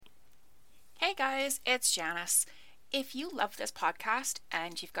guys, it's Janice. If you love this podcast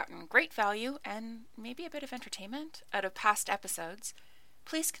and you've gotten great value and maybe a bit of entertainment out of past episodes,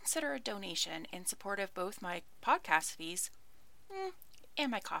 please consider a donation in support of both my podcast fees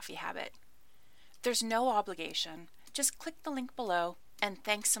and my coffee habit. There's no obligation. Just click the link below, and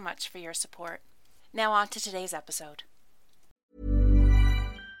thanks so much for your support. Now on to today's episode.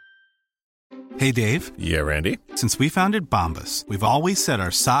 Hey, Dave. Yeah, Randy. Since we founded Bombas, we've always said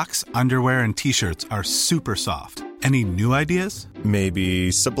our socks, underwear, and T-shirts are super soft. Any new ideas?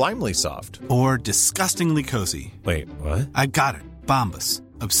 Maybe sublimely soft. Or disgustingly cozy. Wait, what? I got it. Bombas.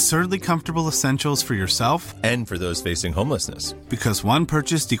 Absurdly comfortable essentials for yourself and for those facing homelessness. Because one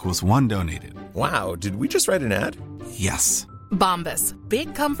purchased equals one donated. Wow, did we just write an ad? Yes. Bombas.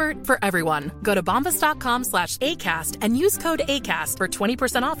 Big comfort for everyone. Go to bombas.com/ACAST and use code ACAST for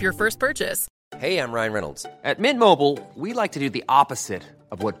 20% off your first purchase. Hey, I'm Ryan Reynolds. At Mint Mobile, we like to do the opposite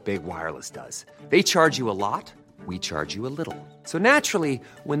of what Big Wireless does. They charge you a lot, we charge you a little. So naturally,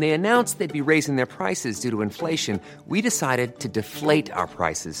 when they announced they'd be raising their prices due to inflation, we decided to deflate our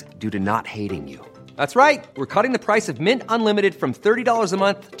prices due to not hating you. That's right. We're cutting the price of Mint Unlimited from $30 a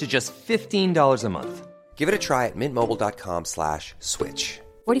month to just $15 a month. Give it a try at mintmobile.com/switch.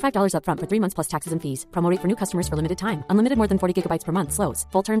 $45 up front for 3 months plus taxes and fees. Promo rate for new customers for limited time. Unlimited more than 40 gigabytes per month. Slows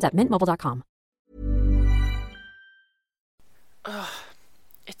full terms at mintmobile.com. Ugh,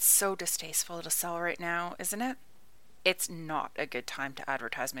 it's so distasteful to sell right now, isn't it? It's not a good time to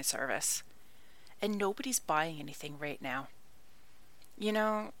advertise my service. And nobody's buying anything right now. You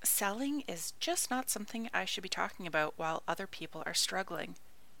know, selling is just not something I should be talking about while other people are struggling.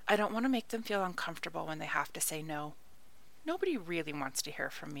 I don't want to make them feel uncomfortable when they have to say no. Nobody really wants to hear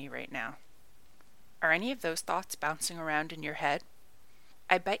from me right now. Are any of those thoughts bouncing around in your head?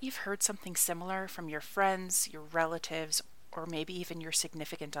 I bet you've heard something similar from your friends, your relatives, or maybe even your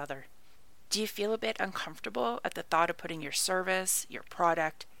significant other. Do you feel a bit uncomfortable at the thought of putting your service, your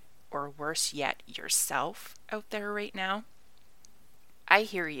product, or worse yet, yourself out there right now? I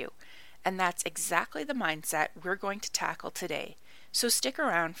hear you, and that's exactly the mindset we're going to tackle today. So stick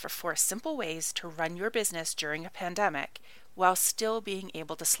around for 4 simple ways to run your business during a pandemic while still being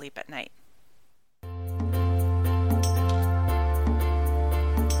able to sleep at night.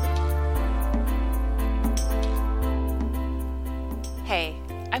 Hey,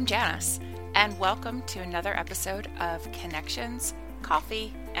 I'm Janice, and welcome to another episode of Connections,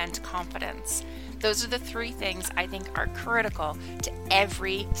 Coffee, and Confidence. Those are the 3 things I think are critical to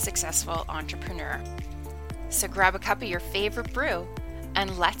every successful entrepreneur. So grab a cup of your favorite brew,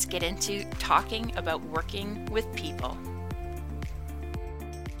 and let's get into talking about working with people.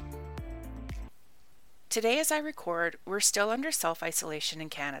 Today as I record, we're still under self-isolation in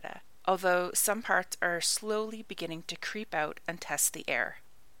Canada, although some parts are slowly beginning to creep out and test the air.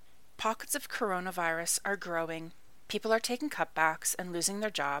 Pockets of coronavirus are growing, people are taking cutbacks and losing their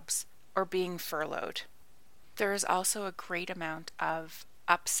jobs or being furloughed. There is also a great amount of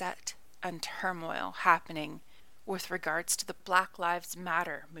upset and turmoil happening with regards to the Black Lives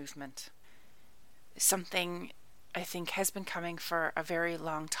Matter movement. Something I think has been coming for a very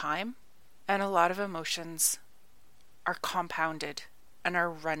long time, and a lot of emotions are compounded and are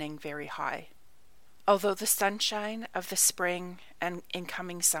running very high. Although the sunshine of the spring and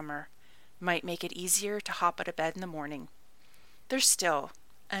incoming summer might make it easier to hop out of bed in the morning, there's still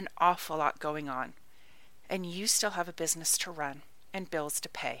an awful lot going on, and you still have a business to run and bills to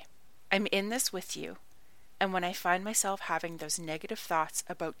pay. I'm in this with you, and when I find myself having those negative thoughts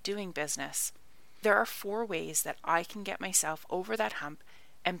about doing business, there are 4 ways that I can get myself over that hump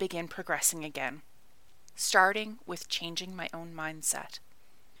and begin progressing again, starting with changing my own mindset.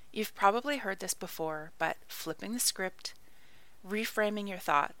 You've probably heard this before, but flipping the script, reframing your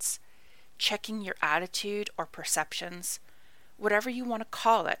thoughts, checking your attitude or perceptions, whatever you want to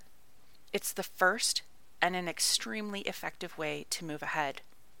call it, it's the first and an extremely effective way to move ahead.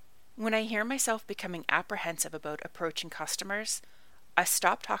 When I hear myself becoming apprehensive about approaching customers, I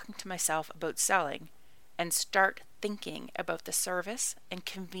stop talking to myself about selling and start thinking about the service and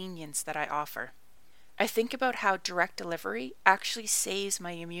convenience that I offer. I think about how direct delivery actually saves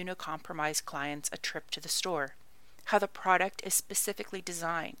my immunocompromised clients a trip to the store, how the product is specifically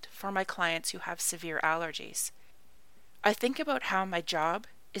designed for my clients who have severe allergies. I think about how my job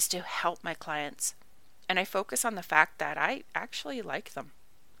is to help my clients, and I focus on the fact that I actually like them.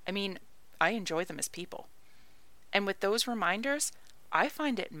 I mean, I enjoy them as people. And with those reminders, I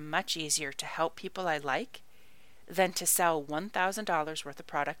find it much easier to help people I like than to sell $1,000 worth of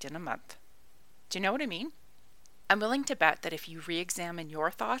product in a month. Do you know what I mean? I'm willing to bet that if you re-examine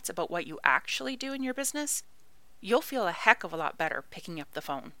your thoughts about what you actually do in your business, you'll feel a heck of a lot better picking up the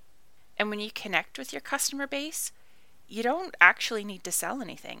phone. And when you connect with your customer base, you don't actually need to sell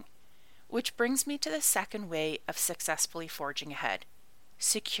anything. Which brings me to the second way of successfully forging ahead.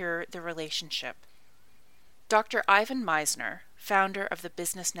 Secure the relationship. Dr. Ivan Misner, founder of the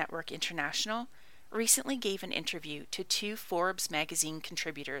Business Network International, recently gave an interview to 2 Forbes magazine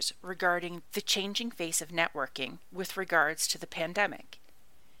contributors regarding the changing face of networking with regards to the pandemic.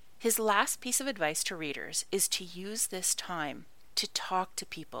 His last piece of advice to readers is to use this time to talk to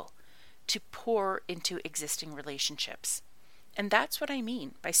people, to pour into existing relationships. And that's what I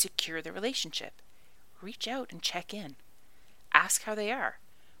mean by secure the relationship. Reach out and check in. Ask how they are.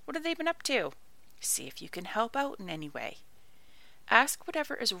 What have they been up to? See if you can help out in any way. Ask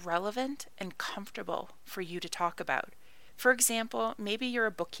whatever is relevant and comfortable for you to talk about. For example, maybe you're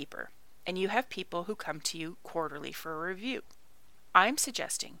a bookkeeper and you have people who come to you quarterly for a review. I'm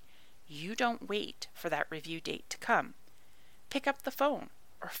suggesting you don't wait for that review date to come. Pick up the phone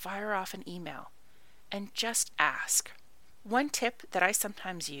or fire off an email and just ask. One tip that I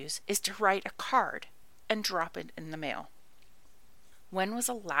sometimes use is to write a card and drop it in the mail. When was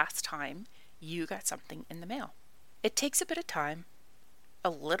the last time you got something in the mail? It takes a bit of time, a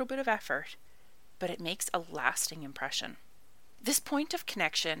little bit of effort, but it makes a lasting impression. This point of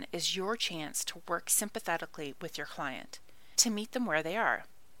connection is your chance to work sympathetically with your client, to meet them where they are.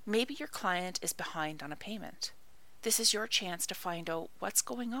 Maybe your client is behind on a payment. This is your chance to find out what's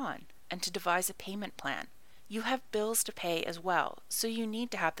going on and to devise a payment plan. You have bills to pay as well, so you need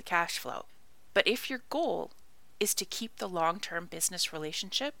to have the cash flow. But if your goal is to keep the long-term business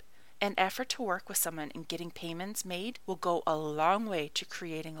relationship, an effort to work with someone in getting payments made will go a long way to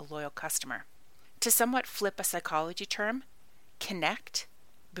creating a loyal customer. To somewhat flip a psychology term, connect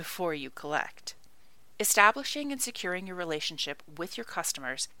before you collect. Establishing and securing your relationship with your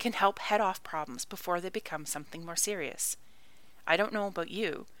customers can help head off problems before they become something more serious. I don't know about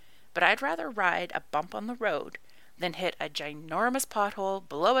you, but I'd rather ride a bump on the road than hit a ginormous pothole,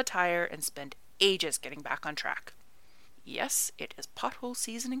 blow a tire, and spend ages getting back on track. Yes, it is pothole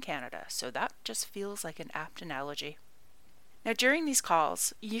season in Canada, so that just feels like an apt analogy. Now, during these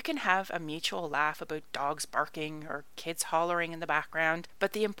calls, you can have a mutual laugh about dogs barking or kids hollering in the background,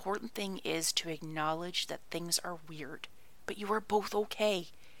 but the important thing is to acknowledge that things are weird, but you are both okay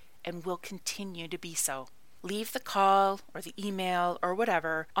and will continue to be so. Leave the call or the email or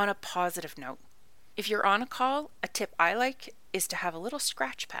whatever on a positive note. If you're on a call, a tip I like is to have a little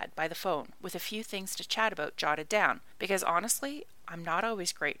scratch pad by the phone with a few things to chat about jotted down, because honestly, I'm not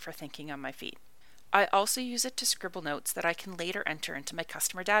always great for thinking on my feet. I also use it to scribble notes that I can later enter into my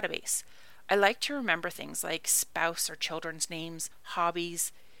customer database. I like to remember things like spouse or children's names,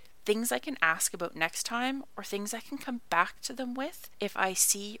 hobbies, things I can ask about next time, or things I can come back to them with if I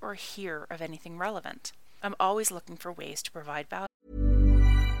see or hear of anything relevant. I'm always looking for ways to provide value.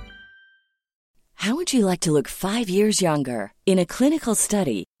 How would you like to look 5 years younger? In a clinical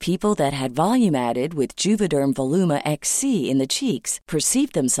study, people that had volume added with Juvederm Voluma XC in the cheeks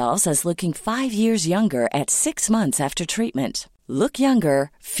perceived themselves as looking 5 years younger at 6 months after treatment. Look younger,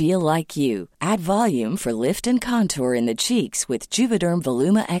 feel like you. Add volume for lift and contour in the cheeks with Juvederm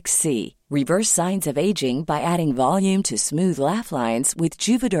Voluma XC. Reverse signs of aging by adding volume to smooth laugh lines with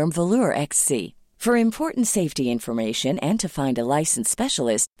Juvederm Volure XC. For important safety information and to find a licensed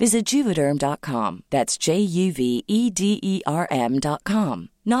specialist, visit Juvederm.com. That's JUVEDERM.com.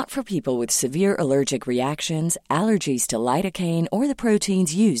 Not for people with severe allergic reactions, allergies to lidocaine, or the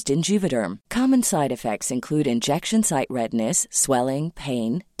proteins used in Juvederm. Common side effects include injection site redness, swelling,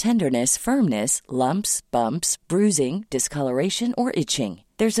 pain, tenderness, firmness, lumps, bumps, bruising, discoloration, or itching.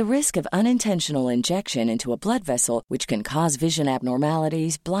 There's a risk of unintentional injection into a blood vessel, which can cause vision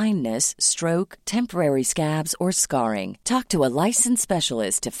abnormalities, blindness, stroke, temporary scabs, or scarring. Talk to a licensed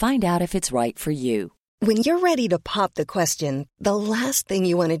specialist to find out if it's right for you. When you're ready to pop the question, the last thing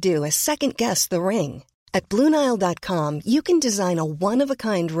you want to do is second-guess the ring. At BlueNile.com, you can design a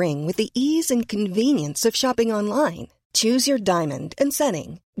one-of-a-kind ring with the ease and convenience of shopping online. Choose your diamond and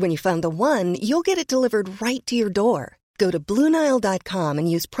setting. When you find the one, you'll get it delivered right to your door. Go to BlueNile.com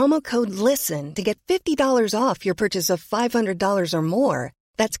and use promo code LISTEN to get $50 off your purchase of $500 or more.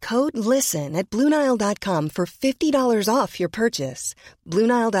 That's code LISTEN at BlueNile.com for $50 off your purchase.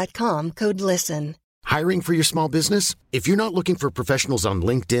 BlueNile.com, code LISTEN. Hiring for your small business? If you're not looking for professionals on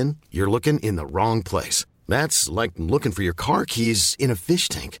LinkedIn, you're looking in the wrong place. That's like looking for your car keys in a fish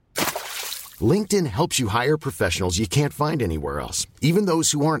tank. LinkedIn helps you hire professionals you can't find anywhere else, even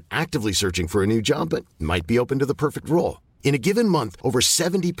those who aren't actively searching for a new job but might be open to the perfect role. In a given month, over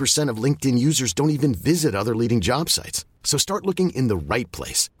 70% of LinkedIn users don't even visit other leading job sites. So start looking in the right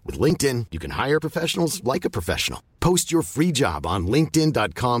place. With LinkedIn, you can hire professionals like a professional. Post your free job on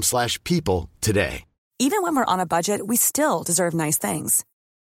linkedin.com/people today. Even when we're on a budget, we still deserve nice things.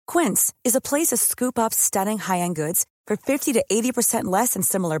 Quince is a place to scoop up stunning high-end goods for 50 to 80% less than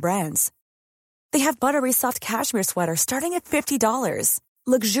similar brands. They have buttery soft cashmere sweaters starting at $50,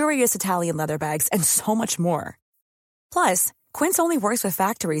 luxurious Italian leather bags, and so much more. Plus, Quince only works with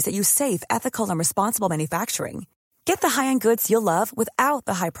factories that use safe, ethical, and responsible manufacturing. Get the high-end goods you'll love without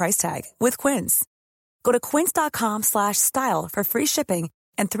the high price tag with Quince. Go to quince.com/style for free shipping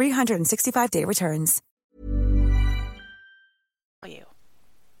and 365-day returns.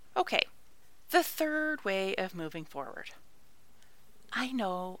 Okay, the third way of moving forward. I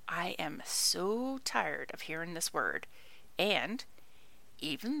know I am so tired of hearing this word, and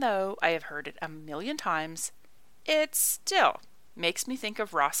even though I have heard it a million times, it still makes me think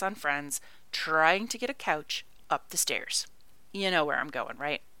of Ross on Friends trying to get a couch up the stairs. You know where I'm going,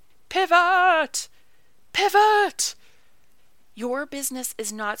 right? Pivot! Pivot! Your business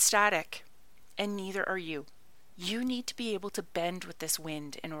is not static, and neither are you. You need to be able to bend with this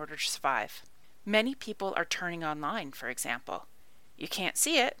wind in order to survive. Many people are turning online, for example. You can't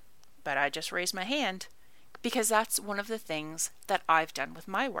see it, but I just raised my hand, because that's one of the things that I've done with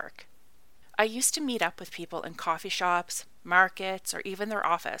my work. I used to meet up with people in coffee shops, markets, or even their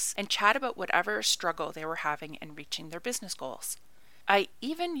office and chat about whatever struggle they were having in reaching their business goals. I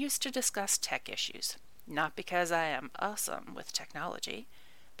even used to discuss tech issues, not because I am awesome with technology,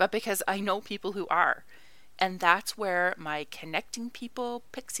 but because I know people who are, and that's where my connecting people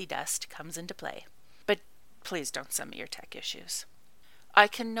pixie dust comes into play. But please don't send me your tech issues. I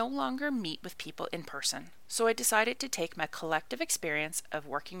can no longer meet with people in person, so I decided to take my collective experience of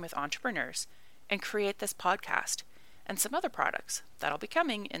working with entrepreneurs and create this podcast and some other products that'll be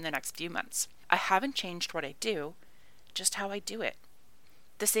coming in the next few months. I haven't changed what I do, just how I do it.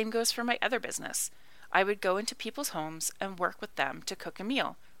 The same goes for my other business. I would go into people's homes and work with them to cook a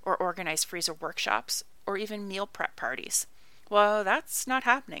meal, or organize freezer workshops, or even meal prep parties. Well, that's not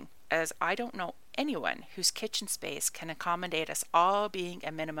happening, as I don't know anyone whose kitchen space can accommodate us all being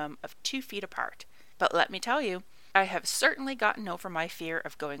a minimum of 2 feet apart. But let me tell you, I have certainly gotten over my fear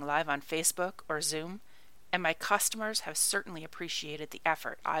of going live on Facebook or Zoom, and my customers have certainly appreciated the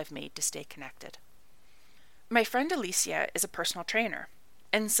effort I've made to stay connected. My friend Alicia is a personal trainer,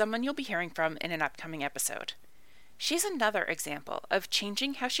 and someone you'll be hearing from in an upcoming episode. She's another example of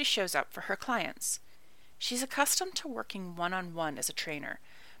changing how she shows up for her clients. She's accustomed to working one-on-one as a trainer,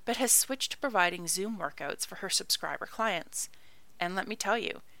 but has switched to providing Zoom workouts for her subscriber clients. And let me tell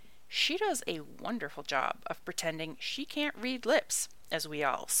you, she does a wonderful job of pretending she can't read lips as we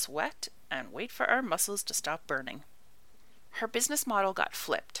all sweat and wait for our muscles to stop burning. Her business model got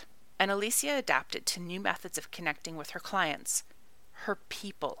flipped, and Alicia adapted to new methods of connecting with her clients, her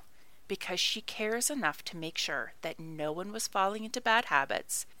people, because she cares enough to make sure that no one was falling into bad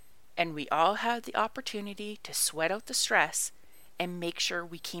habits, and we all had the opportunity to sweat out the stress and make sure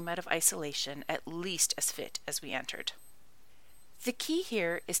we came out of isolation at least as fit as we entered. The key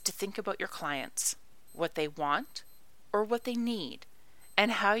here is to think about your clients, what they want or what they need,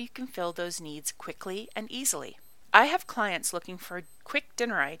 and how you can fill those needs quickly and easily. I have clients looking for quick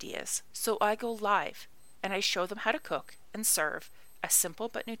dinner ideas, so I go live and I show them how to cook and serve a simple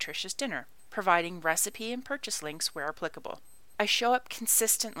but nutritious dinner, providing recipe and purchase links where applicable. I show up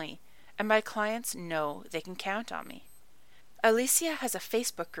consistently, and my clients know they can count on me. Alicia has a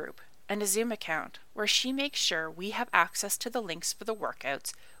Facebook group and a Zoom account where she makes sure we have access to the links for the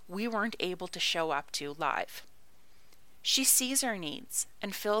workouts we weren't able to show up to live. She sees our needs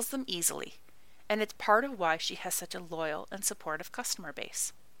and fills them easily, and it's part of why she has such a loyal and supportive customer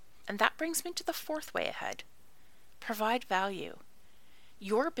base. And that brings me to the fourth way ahead. Provide value.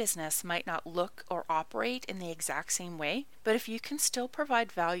 Your business might not look or operate in the exact same way, but if you can still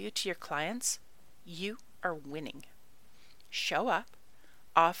provide value to your clients, you are winning. Show up,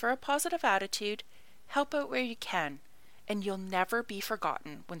 offer a positive attitude, help out where you can, and you'll never be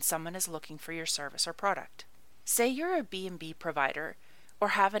forgotten when someone is looking for your service or product. Say you're a B&B provider or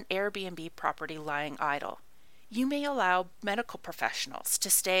have an Airbnb property lying idle. You may allow medical professionals to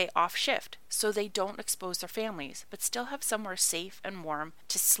stay off shift so they don't expose their families, but still have somewhere safe and warm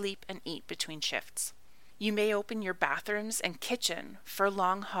to sleep and eat between shifts. You may open your bathrooms and kitchen for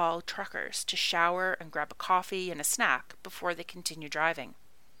long-haul truckers to shower and grab a coffee and a snack before they continue driving.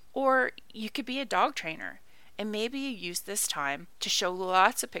 Or you could be a dog trainer, and maybe you use this time to show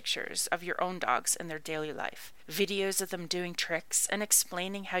lots of pictures of your own dogs in their daily life, videos of them doing tricks and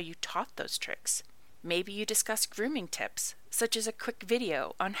explaining how you taught those tricks. Maybe you discuss grooming tips, such as a quick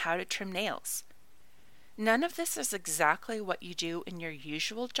video on how to trim nails. None of this is exactly what you do in your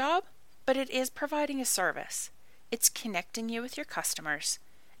usual job, but it is providing a service. It's connecting you with your customers,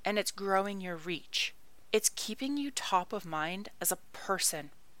 and it's growing your reach. It's keeping you top of mind as a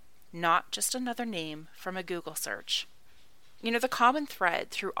person, not just another name from a Google search. You know, the common thread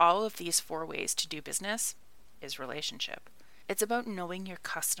through all of these 4 ways to do business is relationship. It's about knowing your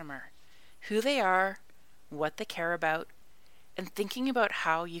customer, who they are, what they care about, and thinking about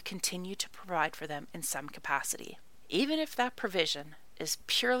how you continue to provide for them in some capacity, even if that provision is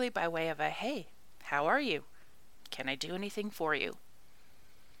purely by way of a, hey, how are you? Can I do anything for you?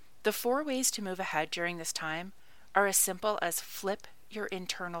 The 4 ways to move ahead during this time are as simple as flip your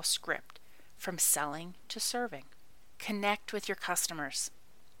internal script from selling to serving. Connect with your customers.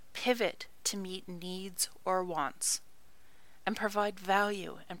 Pivot to meet needs or wants. And provide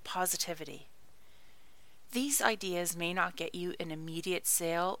value and positivity. These ideas may not get you an immediate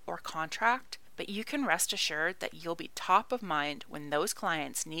sale or contract, but you can rest assured that you'll be top of mind when those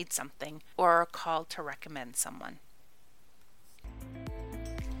clients need something or are called to recommend someone.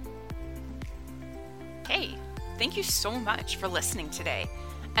 Hey, thank you so much for listening today.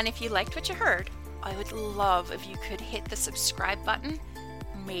 And if you liked what you heard, I would love if you could hit the subscribe button,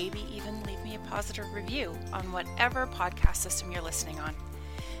 maybe even leave me a positive review on whatever podcast system you're listening on.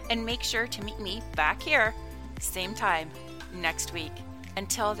 And make sure to meet me back here, same time, next week.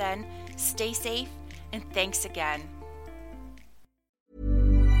 Until then, stay safe and thanks again.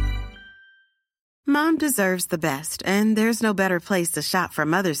 Mom deserves the best, and there's no better place to shop for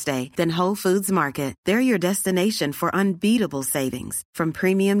Mother's Day than Whole Foods Market. They're your destination for unbeatable savings, from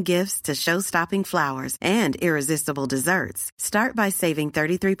premium gifts to show-stopping flowers and irresistible desserts. Start by saving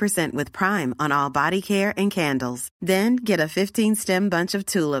 33% with Prime on all body care and candles. Then get a 15-stem bunch of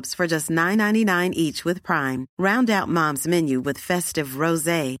tulips for just $9.99 each with Prime. Round out Mom's menu with festive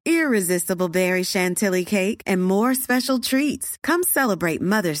rosé, irresistible berry chantilly cake, and more special treats. Come celebrate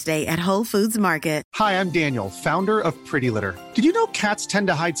Mother's Day at Whole Foods Market. Hi, I'm Daniel, founder of Pretty Litter. Did you know cats tend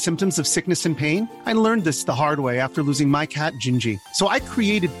to hide symptoms of sickness and pain? I learned this the hard way after losing my cat, Gingy. So I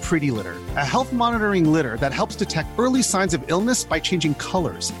created Pretty Litter, a health monitoring litter that helps detect early signs of illness by changing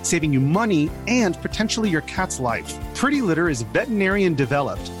colors, saving you money and potentially your cat's life. Pretty Litter is veterinarian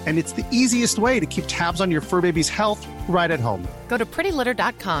developed, and it's the easiest way to keep tabs on your fur baby's health right at home. Go to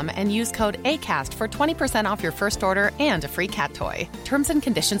prettylitter.com and use code ACAST for 20% off your first order and a free cat toy. Terms and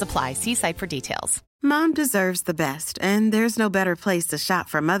conditions apply. See site for details. Mom deserves the best, and there's no better place to shop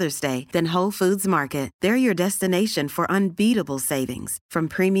for Mother's Day than Whole Foods Market. They're your destination for unbeatable savings, from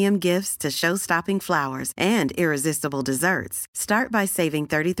premium gifts to show-stopping flowers and irresistible desserts. Start by saving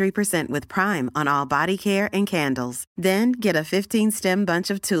 33% with Prime on all body care and candles. Then get a 15-stem bunch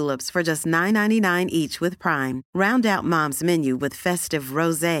of tulips for just $9.99 each with Prime. Round out Mom's menu with festive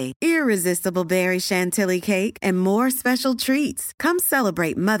rosé, irresistible berry chantilly cake, and more special treats. Come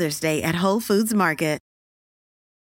celebrate Mother's Day at Whole Foods Market.